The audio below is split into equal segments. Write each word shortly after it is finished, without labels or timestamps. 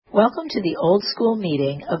Welcome to the old school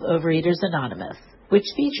meeting of Overeaters Anonymous, which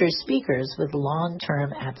features speakers with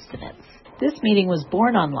long-term abstinence. This meeting was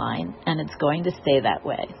born online, and it's going to stay that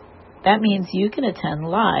way. That means you can attend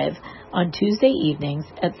live on Tuesday evenings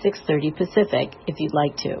at 6:30 Pacific if you'd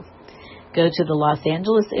like to. Go to the Los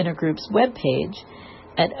Angeles Intergroup's webpage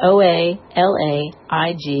at oalaig.org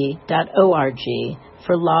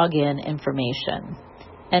for login information.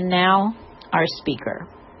 And now, our speaker.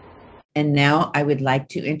 And now I would like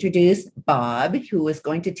to introduce Bob, who is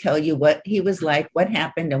going to tell you what he was like, what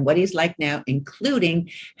happened, and what he's like now, including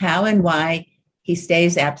how and why he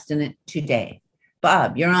stays abstinent today.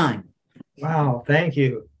 Bob, you're on. Wow, thank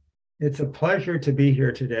you. It's a pleasure to be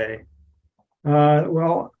here today.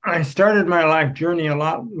 Well, I started my life journey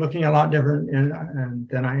looking a lot different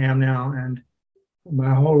than I am now, and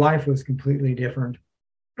my whole life was completely different.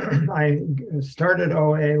 I started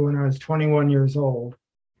OA when I was 21 years old.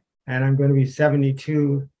 And I'm going to be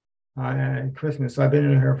 72 at Christmas. So I've been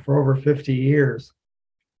in here for over 50 years.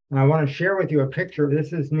 And I want to share with you a picture.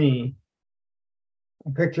 This is me.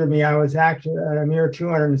 A picture of me. I was actually a mere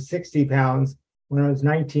 260 pounds when I was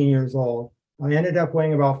 19 years old. I ended up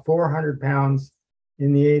weighing about 400 pounds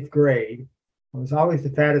in the 8th grade. I was always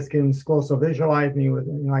the fattest kid in school. So visualize me with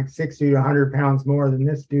like 60 to 100 pounds more than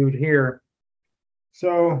this dude here.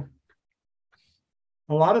 So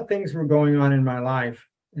a lot of things were going on in my life.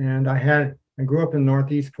 And I grew up in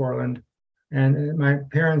Northeast Portland, and my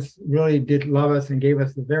parents really did love us and gave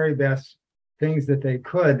us the very best things that they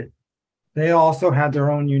could. They also had their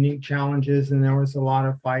own unique challenges, and there was a lot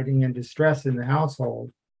of fighting and distress in the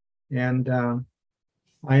household. And I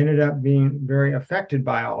ended up being very affected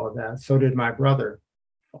by all of that. So did my brother.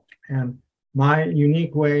 And my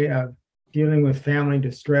unique way of dealing with family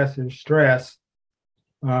distress or stress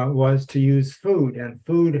was to use food, and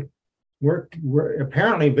food worked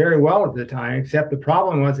apparently very well at the time, except the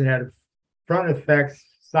problem was it had front effects,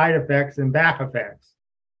 side effects, and back effects.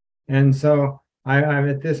 And so I'm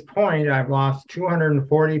at this point, I've lost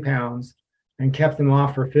 240 pounds and kept them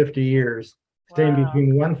off for 50 years, staying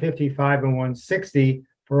between 155 and 160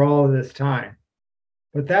 for all of this time.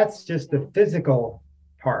 But that's just the physical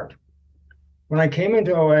part. When I came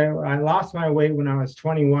into OA, I lost my weight when I was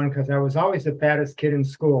 21 because I was always the fattest kid in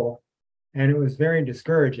school, and it was very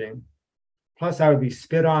discouraging. Plus, I would be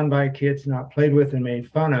spit on by kids, not played with, and made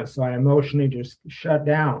fun of. So I emotionally just shut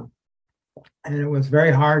down. And it was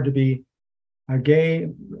very hard to be a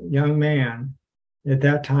gay young man at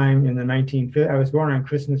that time in the 1950s. I was born on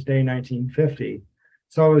Christmas Day, 1950.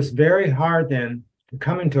 So it was very hard then to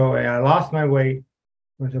come into OA. I lost my weight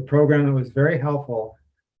with a program that was very helpful.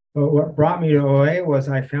 But what brought me to OA was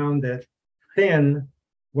I found that thin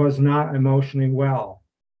was not emotionally well.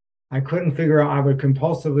 I couldn't figure out, I would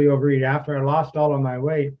compulsively overeat. After I lost all of my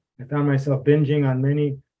weight, I found myself binging on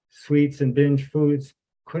many sweets and binge foods,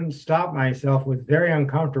 couldn't stop myself, was very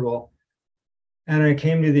uncomfortable. And I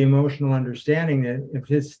came to the emotional understanding that if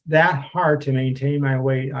it's that hard to maintain my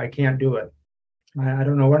weight, I can't do it. I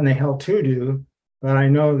don't know what in the hell to do, but I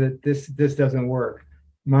know that this doesn't work.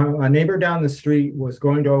 My neighbor down the street was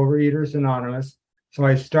going to Overeaters Anonymous. So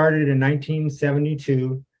I started in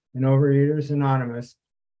 1972 in Overeaters Anonymous.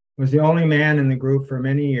 Was the only man in the group for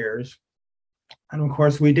many years. And of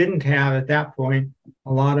course, we didn't have at that point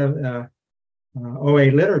a lot of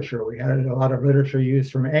OA literature. We had a lot of literature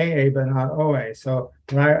used from AA, but not OA. So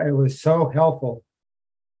it was so helpful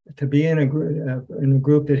to be in a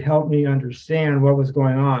group that helped me understand what was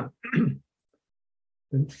going on.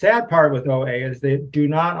 The sad part with OA is they do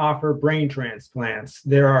not offer brain transplants.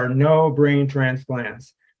 There are no brain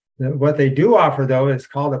transplants. What they do offer, though, is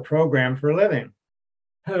called a program for living.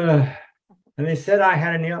 And they said I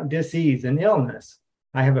had a disease, an illness.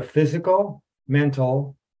 I have a physical,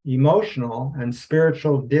 mental, emotional, and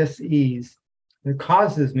spiritual dis-ease that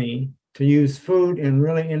causes me to use food in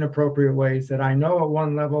really inappropriate ways that I know at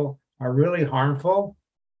one level are really harmful.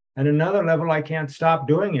 At another level, I can't stop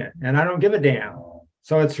doing it, and I don't give a damn.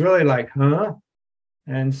 So it's really like, huh?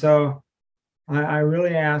 And so I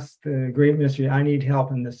really asked the Great Mystery, I need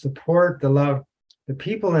help, and the support, the love. The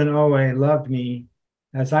people in OA loved me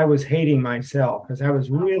as I was hating myself, because I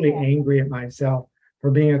was really angry at myself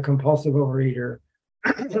for being a compulsive overeater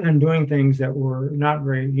and doing things that were not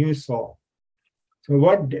very useful. So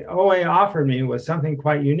what OA offered me was something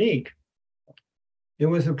quite unique. It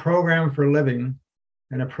was a program for living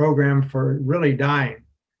and a program for really dying.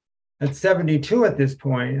 At 72 at this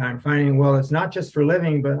point, I'm finding, well, it's not just for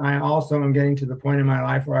living, but I also am getting to the point in my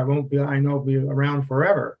life where I know be around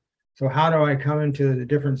forever. So how do I come into the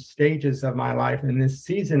different stages of my life in this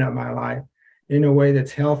season of my life in a way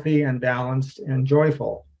that's healthy and balanced and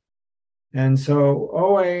joyful? And so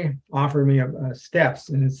OA offered me steps,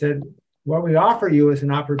 and it said, what we offer you is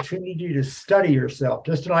an opportunity to study yourself.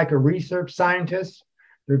 Just like a research scientist,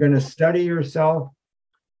 you're going to study yourself,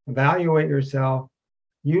 evaluate yourself,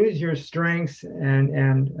 use your strengths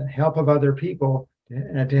and help of other people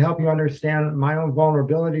to help you understand my own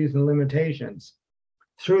vulnerabilities and limitations.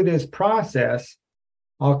 Through this process,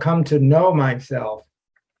 I'll come to know myself.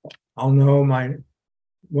 I'll know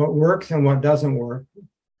what works and what doesn't work,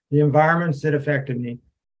 the environments that affected me.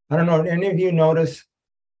 I don't know, any of you notice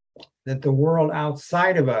that the world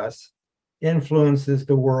outside of us influences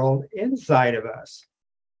the world inside of us?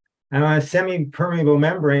 And a semi-permeable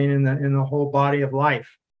membrane in the whole body of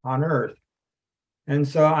life on Earth. And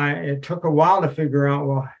so it took a while to figure out,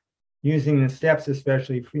 well, using the steps,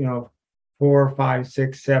 especially, 4, 5,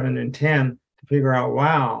 6, 7, and 10, to figure out,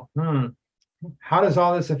 wow, how does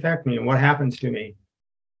all this affect me and what happens to me?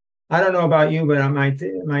 I don't know about you, but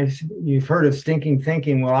you've heard of stinking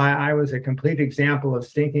thinking. Well, I was a complete example of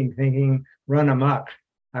stinking thinking run amok.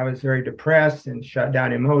 I was very depressed and shut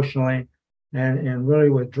down emotionally and really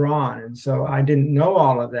withdrawn. And so I didn't know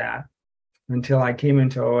all of that until I came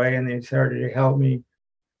into OA, and they started to help me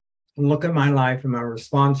look at my life and my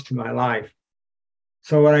response to my life.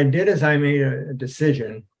 So what I did is I made a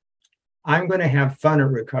decision. I'm going to have fun at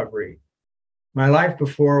recovery. My life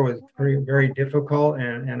before was very difficult,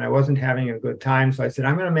 and I wasn't having a good time. So I said,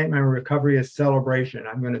 I'm going to make my recovery a celebration.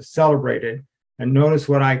 I'm going to celebrate it and notice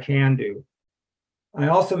what I can do. I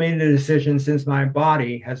also made a decision, since my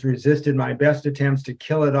body has resisted my best attempts to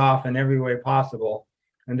kill it off in every way possible,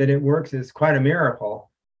 and that it works is quite a miracle.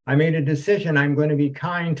 I made a decision. I'm going to be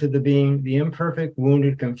kind to the being, the imperfect,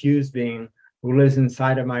 wounded, confused being who lives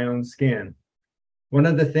inside of my own skin. One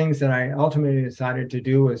of the things that I ultimately decided to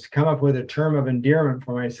do was come up with a term of endearment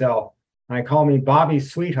for myself. I call me Bobby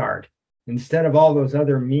Sweetheart, instead of all those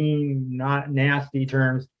other mean, not nasty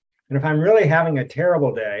terms. And if I'm really having a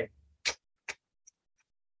terrible day,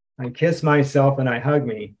 I kiss myself and I hug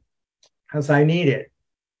me, because I need it.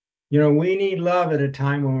 We need love at a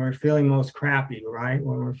time when we're feeling most crappy, right?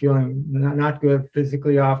 When we're feeling not good,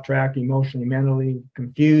 physically off track, emotionally, mentally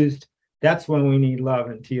confused. That's when we need love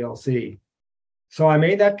and TLC. So I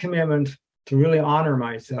made that commitment to really honor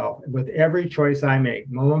myself with every choice I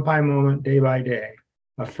make, moment by moment, day by day.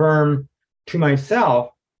 Affirm to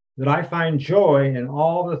myself that I find joy in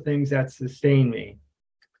all the things that sustain me.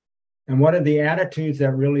 And what are the attitudes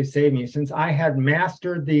that really save me? Since I had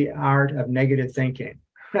mastered the art of negative thinking,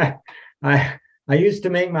 I used to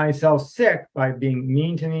make myself sick by being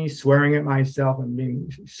mean to me, swearing at myself, and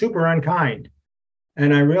being super unkind.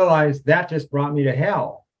 And I realized that just brought me to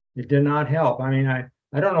hell. It did not help. I mean,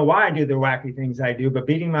 I don't know why I do the wacky things I do, but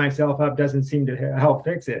beating myself up doesn't seem to help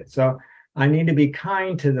fix it. So I need to be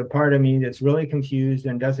kind to the part of me that's really confused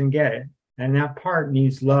and doesn't get it. And that part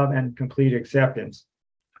needs love and complete acceptance.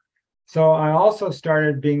 So I also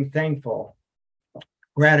started being thankful,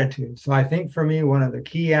 gratitude. So I think for me, one of the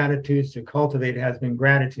key attitudes to cultivate has been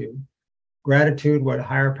gratitude. Gratitude, what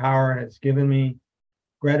higher power has given me.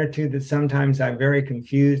 Gratitude that sometimes I'm very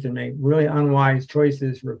confused and make really unwise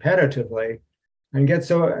choices repetitively and get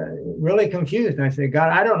so really confused. And I say, God,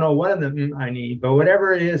 I don't know what of them I need, but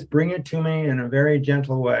whatever it is, bring it to me in a very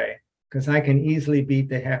gentle way, because I can easily beat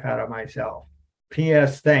the heck out of myself.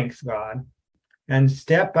 P.S. Thanks, God. And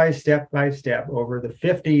step by step, over the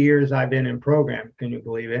 50 years I've been in program, can you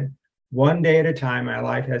believe it? One day at a time, my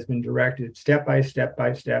life has been directed step by step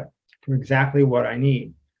to exactly what I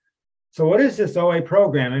need. So what is this OA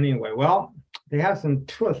program anyway? Well, they have some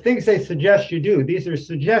things they suggest you do. These are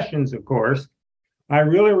suggestions, of course. I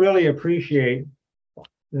really appreciate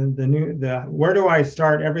the where do I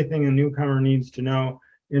start, everything a newcomer needs to know,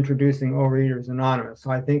 introducing Overeaters Anonymous.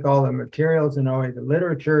 So I think all the materials in OA, the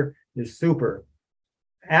literature is super.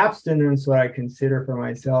 Abstinence, what I consider for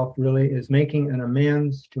myself really is making an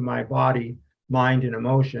amends to my body, mind, and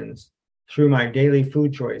emotions through my daily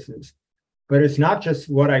food choices. But it's not just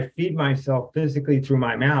what I feed myself physically through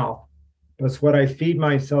my mouth, but it's what I feed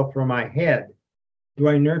myself from my head. Do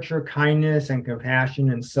I nurture kindness and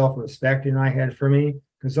compassion and self-respect in my head for me?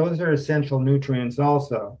 Because those are essential nutrients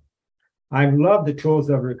also. I love the tools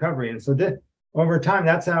of recovery. And so over time,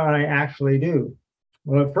 that's how I actually do.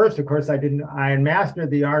 Well, at first, of course, I had mastered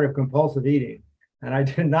the art of compulsive eating, and I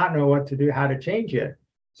did not know what to do, how to change it.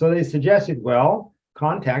 So they suggested, well,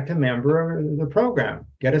 contact a member of the program,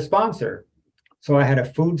 get a sponsor. So I had a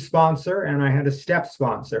food sponsor and I had a step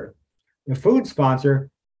sponsor. The food sponsor,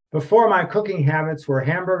 before my cooking habits were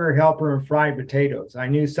Hamburger Helper and fried potatoes. I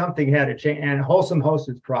knew something had to change, and Wholesome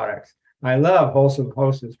Hostess products. I love Wholesome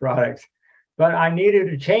Hostess products, but I needed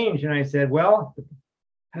to change. And I said, well,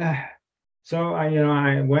 So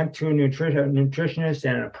I went to a nutritionist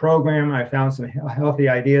and a program. I found some healthy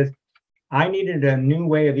ideas. I needed a new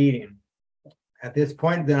way of eating. At this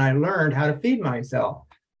point, then I learned how to feed myself.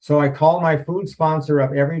 So I called my food sponsor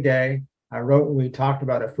up every day. We talked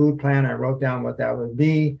about a food plan. I wrote down what that would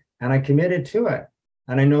be, and I committed to it.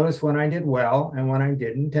 And I noticed when I did well and when I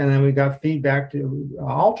didn't, and then we got feedback to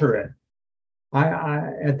alter it.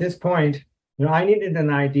 At this point, I needed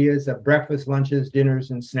an ideas of breakfast, lunches,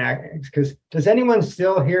 dinners, and snacks. Because does anyone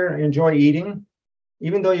still here enjoy eating?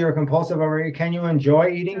 Even though you're a compulsive overeater, can you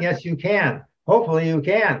enjoy eating? Yes, you can. Hopefully you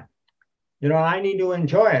can. I need to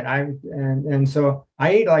enjoy it. So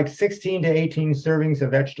I eat like 16 to 18 servings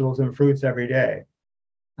of vegetables and fruits every day.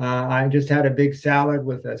 I just had a big salad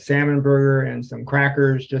with a salmon burger and some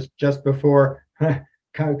crackers just before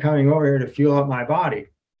coming over here to fuel up my body.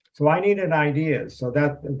 So I needed ideas. So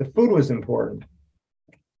that the food was important.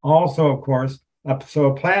 Also, of course, a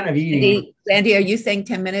plan of eating. Sandy, are you saying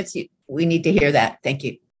 10 minutes? We need to hear that. Thank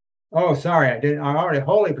you. Oh, sorry, I already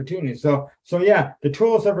holy opportunity. So yeah, the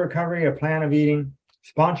tools of recovery, a plan of eating,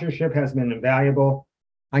 sponsorship has been invaluable.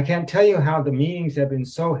 I can't tell you how the meetings have been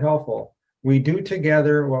so helpful. We do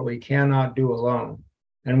together what we cannot do alone.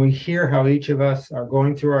 And we hear how each of us are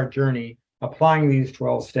going through our journey, applying these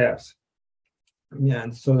 12 steps. Yeah,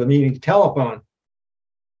 and so the meeting telephone.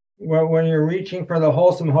 Well, when you're reaching for the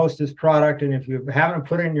Wholesome Hostess product, and if you haven't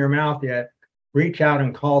put it in your mouth yet, reach out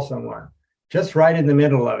and call someone, just right in the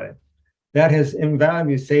middle of it. That has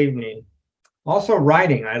invaluably saved me. Also,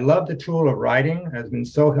 writing. I love the tool of writing. It has been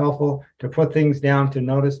so helpful to put things down, to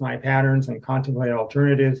notice my patterns and contemplate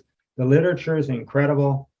alternatives. The literature is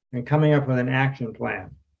incredible, and coming up with an action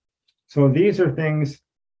plan. So these are things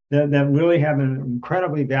that really have been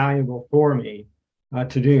incredibly valuable for me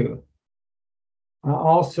to do.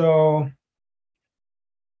 Also,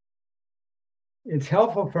 it's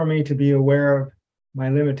helpful for me to be aware of my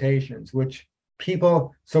limitations,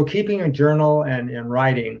 so keeping a journal and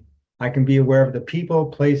writing, I can be aware of the people,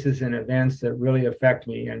 places, and events that really affect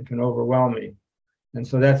me and can overwhelm me. And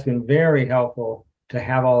so that's been very helpful to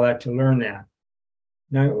have all that, to learn that.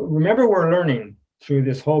 Now, remember, we're learning through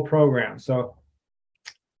this whole program. So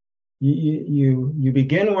you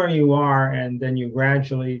begin where you are, and then you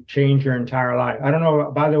gradually change your entire life. I don't know,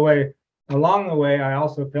 by the way, along the way, I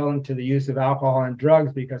also fell into the use of alcohol and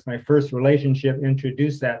drugs because my first relationship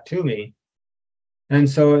introduced that to me. And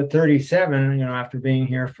so at 37, after being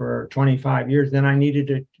here for 25 years, then I needed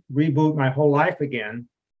to reboot my whole life again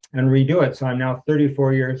and redo it. So I'm now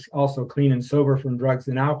 34 years also clean and sober from drugs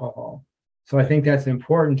and alcohol. So I think that's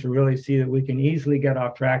important to really see that we can easily get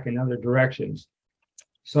off track in other directions.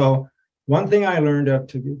 So one thing I learned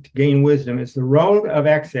to gain wisdom is the road of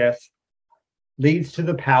excess leads to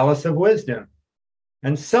the palace of wisdom.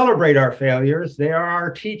 And celebrate our failures. They are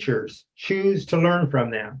our teachers. Choose to learn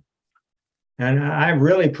from them. And I've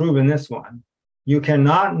really proven this one. You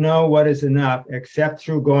cannot know what is enough except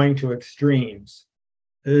through going to extremes.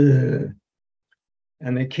 Ugh.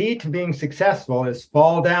 And the key to being successful is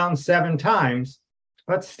fall down 7 times,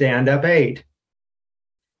 but stand up 8.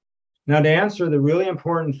 Now, to answer the really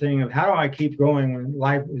important thing of how do I keep going when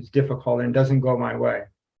life is difficult and doesn't go my way,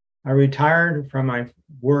 I retired from my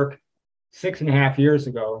work 6.5 years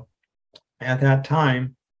ago. At that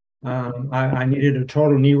time, I needed a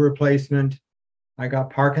total knee replacement. I got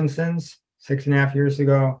Parkinson's 6.5 years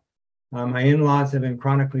ago. My in-laws have been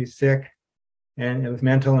chronically sick, and it was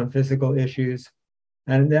mental and physical issues.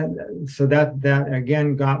 And that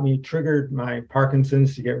again triggered my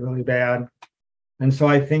Parkinson's to get really bad. And so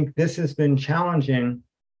I think this has been challenging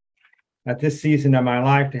at this season of my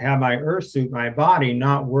life, to have my earth suit, my body,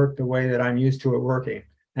 not work the way that I'm used to it working,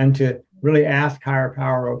 and to really ask higher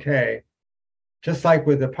power, okay, just like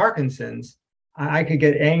with the Parkinson's, I could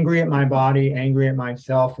get angry at my body, angry at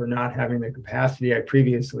myself for not having the capacity I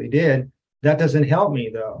previously did. That doesn't help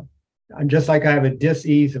me, though. I'm just like I have a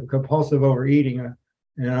dis-ease of compulsive overeating,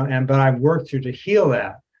 but I've worked through to heal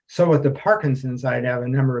that. So with the Parkinson's, I'd have a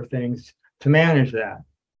number of things to manage that.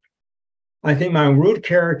 I think my root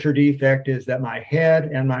character defect is that my head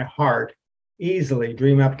and my heart easily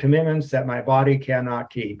dream up commitments that my body cannot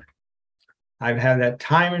keep. I've had that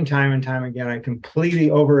time and time and time again. I completely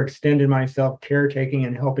overextended myself, caretaking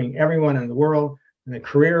and helping everyone in the world, in the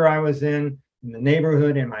career I was in the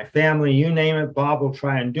neighborhood, in my family, you name it. Bob will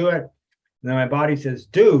try and do it. And then my body says,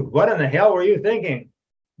 dude, what in the hell were you thinking?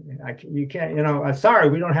 You can't, sorry,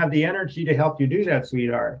 we don't have the energy to help you do that,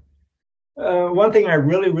 sweetheart. One thing I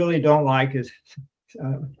really, really don't like is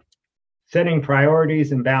setting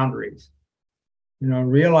priorities and boundaries.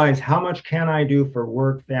 Realize how much can I do for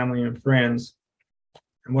work, family, and friends,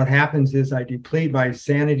 And what happens is I deplete my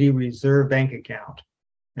sanity reserve bank account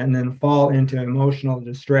and then fall into emotional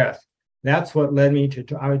distress. That's what led me to,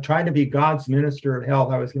 I tried to be God's minister of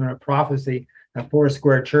health. I was given a prophecy at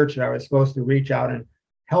Foursquare Church that I was supposed to reach out and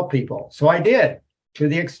help people. So I did, to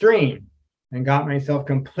the extreme, and got myself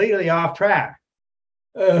completely off track.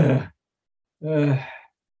 So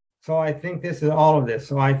I think this is all of this.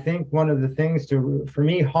 So I think one of the things for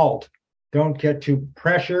me, halt. Don't get too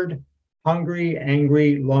pressured, hungry,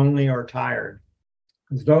 angry, lonely, or tired.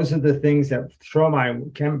 Because those are the things that throw my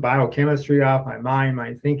biochemistry off, my mind,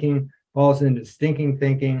 my thinking falls into stinking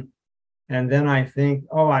thinking. And then I think,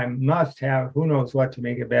 oh, I must have who knows what to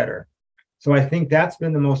make it better. So I think that's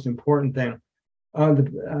been the most important thing.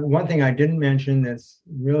 One thing I didn't mention that's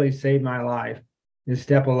really saved my life is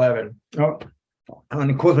step 11. Oh,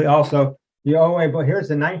 and quickly also, the OA, but here's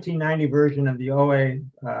the 1990 version of the OA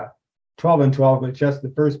 12 and 12 with just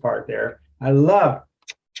the first part there. I love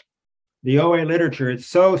the OA literature. It's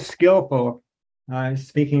so skillful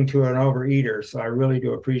speaking to an overeater, so I really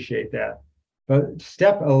do appreciate that. But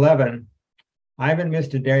step 11, I haven't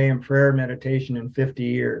missed a day in prayer meditation in 50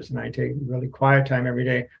 years, and I take really quiet time every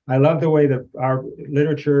day. I love the way that our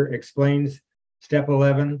literature explains step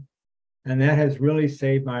 11, and that has really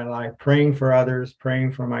saved my life. Praying for others,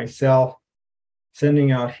 praying for myself,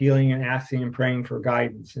 sending out healing and asking and praying for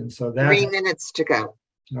guidance. And so that 3 minutes to go.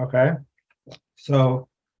 Okay. So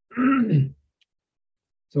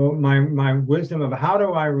so my wisdom of how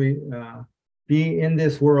do I be in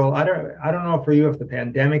this world. I don't know for you if the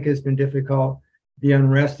pandemic has been difficult, the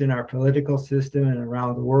unrest in our political system and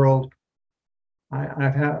around the world.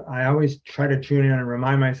 I always try to tune in and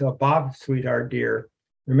remind myself, Bob, sweetheart, dear,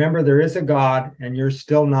 remember there is a God and you're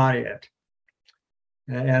still not it.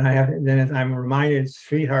 And I'm reminded,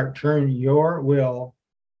 sweetheart, turn your will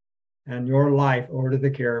and your life over to the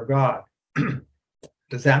care of God.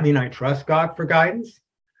 Does that mean I trust God for guidance?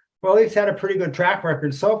 Well, he's had a pretty good track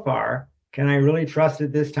record so far. Can I really trust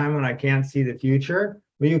it this time when I can't see the future?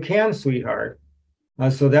 Well, you can, sweetheart.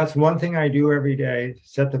 So that's one thing I do every day,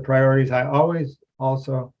 set the priorities. I always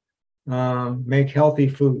also make healthy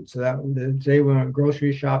food. So that the day when I went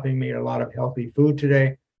grocery shopping, made a lot of healthy food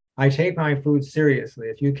today. I take my food seriously.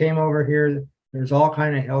 If you came over here, there's all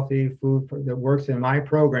kind of healthy food that works in my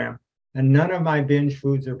program. And none of my binge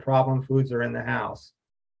foods or problem foods are in the house.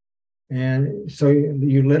 And so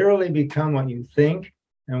you literally become what you think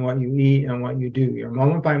and what you eat and what you do. Your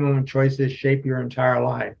moment by moment choices shape your entire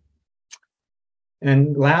life.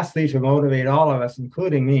 And lastly, to motivate all of us,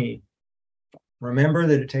 including me, remember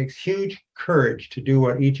that it takes huge courage to do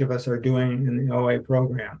what each of us are doing in the OA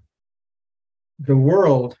program. The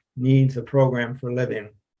world needs a program for living.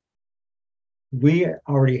 We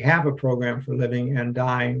already have a program for living and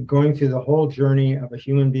dying, going through the whole journey of a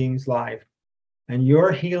human being's life. And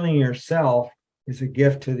your healing yourself is a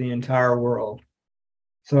gift to the entire world.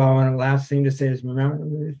 So I want the last thing to say is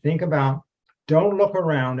remember, think about, don't look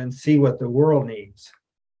around and see what the world needs.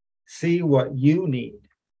 See what you need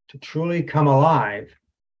to truly come alive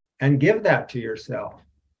and give that to yourself.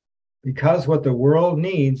 Because what the world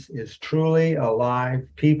needs is truly alive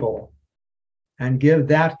people. And give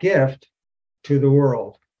that gift to the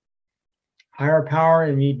world. Higher power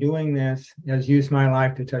in me doing this has used my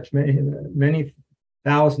life to touch many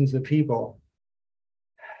thousands of people.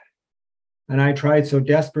 And I tried so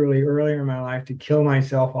desperately earlier in my life to kill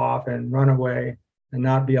myself off and run away and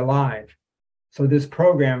not be alive. So this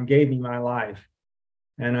program gave me my life.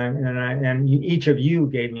 And each of you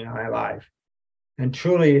gave me my life. And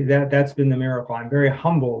truly that's been the miracle. I'm very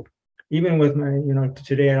humbled. Even with my,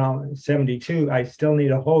 today at 72, I still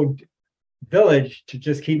need a whole village to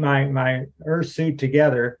just keep my earth suit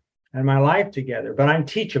together and my life together. But I'm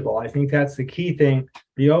teachable. I think that's the key thing.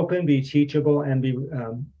 Be open, be teachable, and be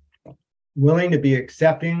willing to be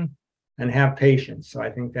accepting and have patience. So I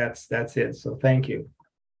think that's it. So thank you.